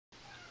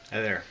Hi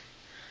there.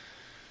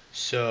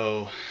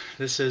 So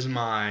this is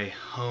my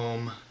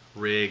home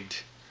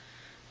rigged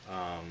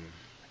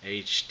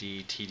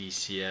HD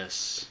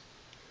tDCS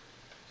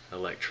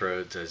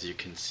electrodes. As you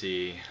can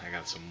see, I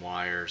got some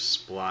wires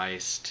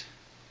spliced,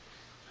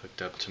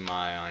 hooked up to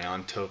my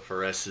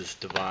iontophoresis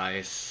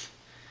device.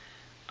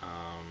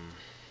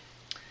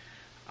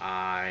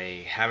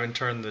 I haven't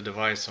turned the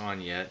device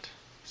on yet,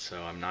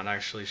 so I'm not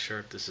actually sure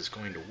if this is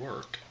going to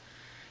work.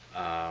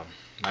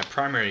 My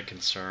primary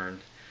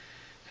concern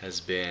has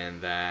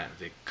been that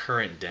the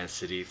current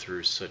density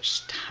through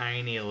such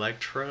tiny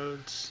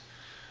electrodes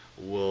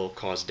will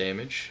cause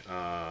damage,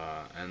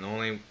 and the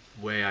only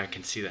way I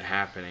can see that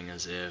happening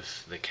is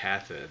if the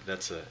cathode,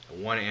 that's a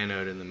one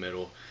anode in the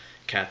middle,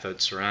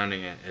 cathode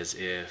surrounding it, as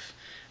if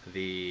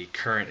the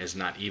current is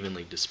not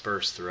evenly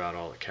dispersed throughout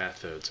all the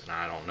cathodes, and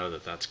I don't know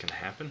that that's going to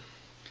happen.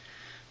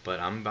 But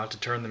I'm about to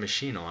turn the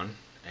machine on,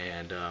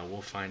 and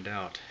we'll find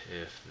out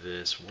if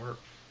this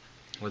works.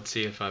 Let's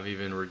see if I've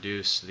even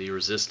reduced the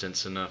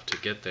resistance enough to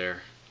get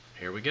there.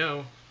 Here we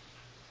go.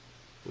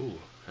 Ooh,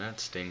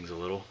 that stings a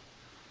little.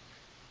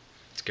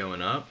 It's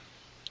going up.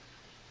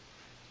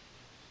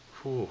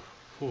 Ooh,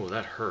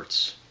 that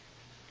hurts.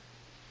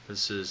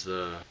 This is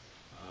the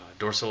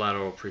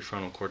dorsolateral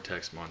prefrontal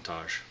cortex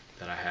montage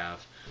that I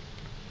have.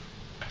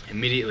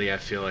 Immediately I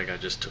feel like I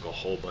just took a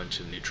whole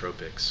bunch of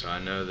nootropics, so I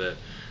know that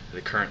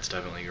the current's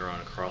definitely going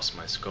across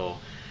my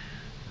skull.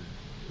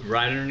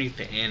 Right underneath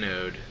the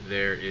anode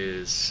there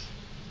is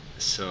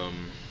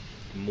some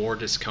more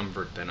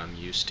discomfort than I'm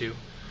used to,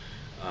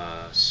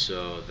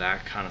 so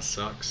that kind of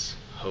sucks.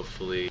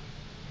 Hopefully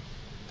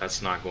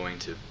that's not going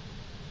to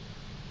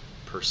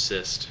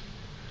persist,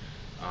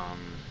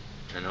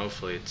 and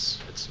hopefully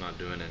it's not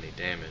doing any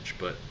damage,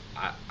 but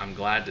I'm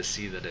glad to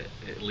see that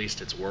at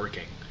least it's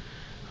working,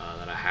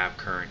 that I have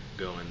current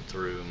going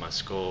through my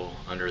skull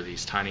under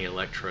these tiny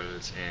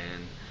electrodes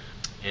and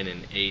in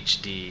an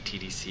HD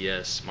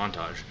tDCS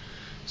montage,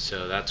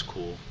 so that's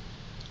cool.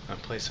 I'll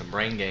play some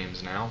brain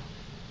games now.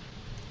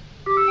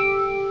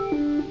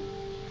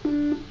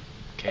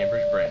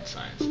 Cambridge Brain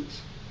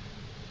Sciences.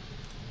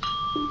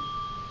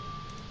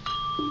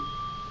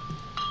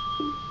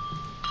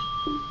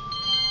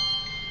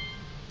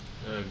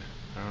 Good.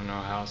 I don't know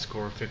how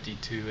score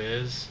 52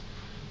 is.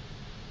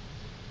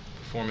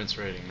 Performance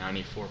rating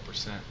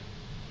 94%.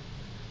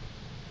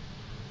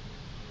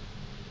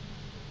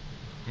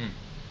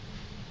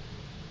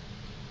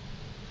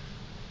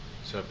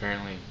 So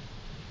apparently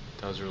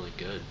that was really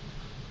good.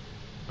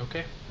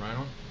 Okay, right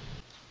on.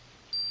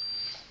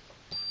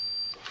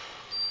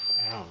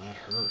 Ow, that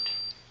hurt.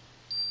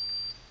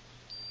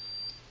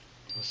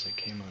 Unless I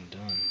came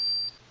undone.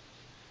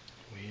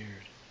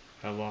 Weird.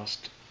 I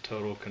lost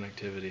total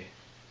connectivity.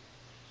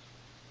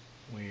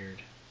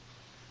 Weird.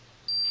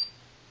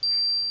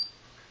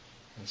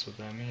 That's what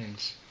that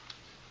means.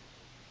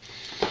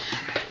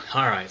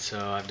 Alright, so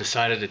I've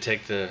decided to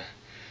take the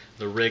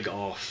rig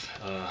off.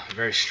 A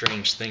very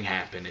strange thing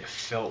happened. It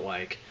felt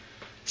like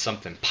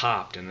something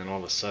popped, and then all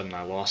of a sudden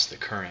I lost the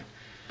current.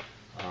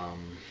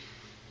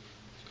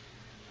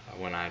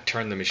 When I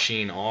turned the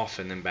machine off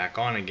and then back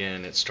on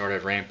again, it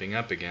started ramping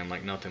up again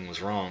like nothing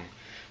was wrong.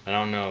 I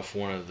don't know if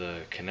one of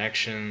the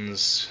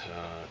connections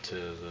to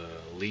the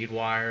lead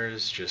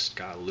wires just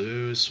got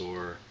loose,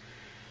 or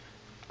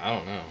I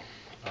don't know.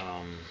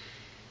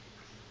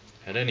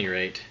 At any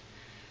rate,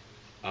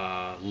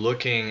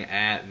 looking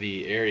at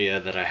the area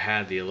that I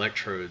had the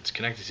electrodes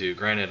connected to,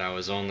 granted I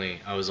was only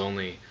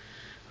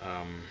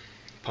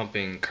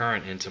pumping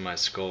current into my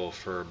skull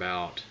for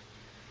about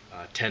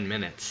 10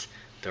 minutes.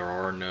 There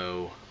are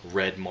no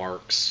red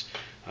marks,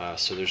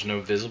 so there's no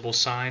visible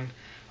sign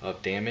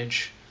of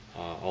damage,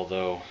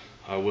 although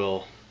I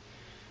will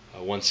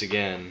once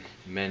again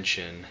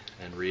mention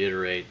and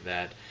reiterate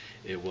that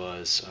it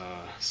was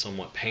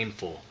somewhat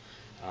painful.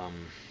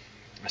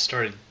 I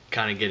started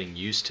kind of getting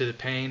used to the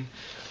pain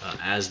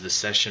as the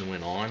session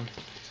went on,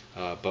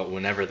 but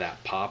whenever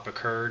that pop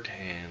occurred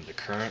and the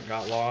current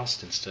got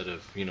lost, instead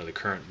of the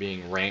current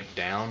being ramped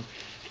down,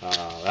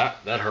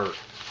 that hurt.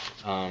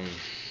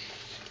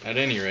 At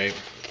any rate,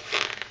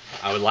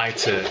 I would like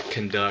to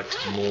conduct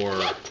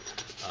more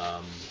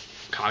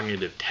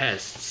cognitive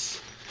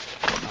tests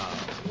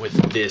with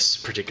this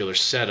particular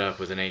setup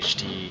with an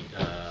HD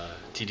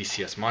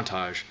tDCS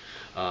montage,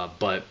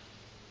 but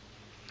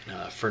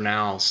for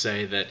now I'll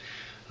say that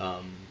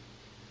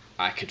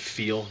I could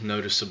feel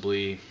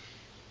noticeably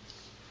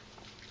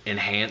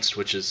enhanced,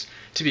 which is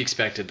to be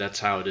expected. That's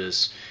how it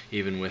is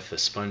even with the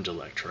sponge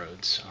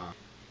electrodes.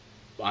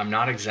 I'm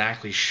not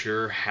exactly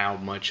sure how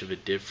much of a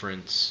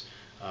difference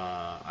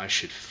I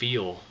should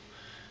feel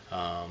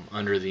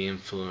under the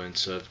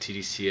influence of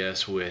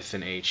tDCS with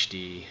an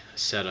HD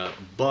setup,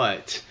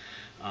 but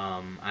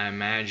I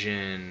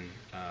imagine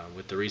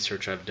with the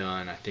research I've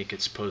done, I think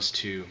it's supposed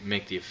to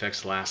make the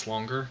effects last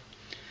longer.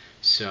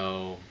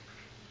 So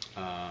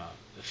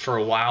for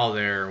a while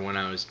there, when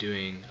I was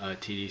doing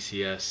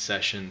tDCS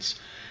sessions,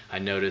 I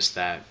noticed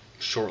that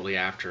shortly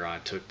after I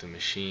took the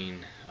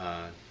machine,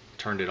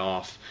 turned it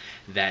off,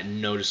 that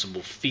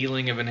noticeable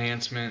feeling of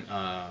enhancement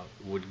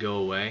would go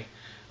away.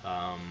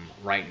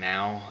 Right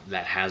now,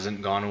 that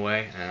hasn't gone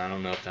away, and I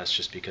don't know if that's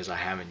just because I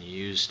haven't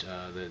used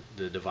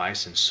the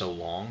device in so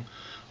long,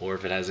 or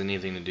if it has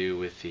anything to do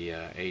with the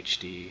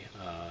HD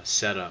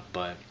setup,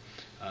 but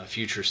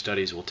future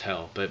studies will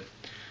tell. But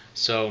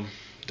so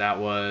that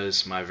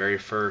was my very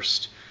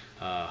first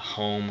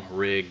home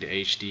rigged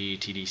HD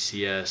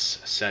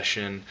tDCS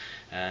session,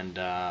 and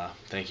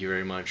thank you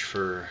very much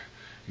for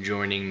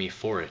joining me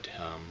for it.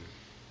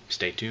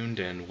 Stay tuned,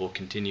 and we'll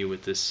continue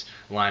with this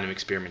line of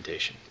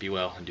experimentation. Be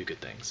well and do good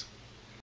things.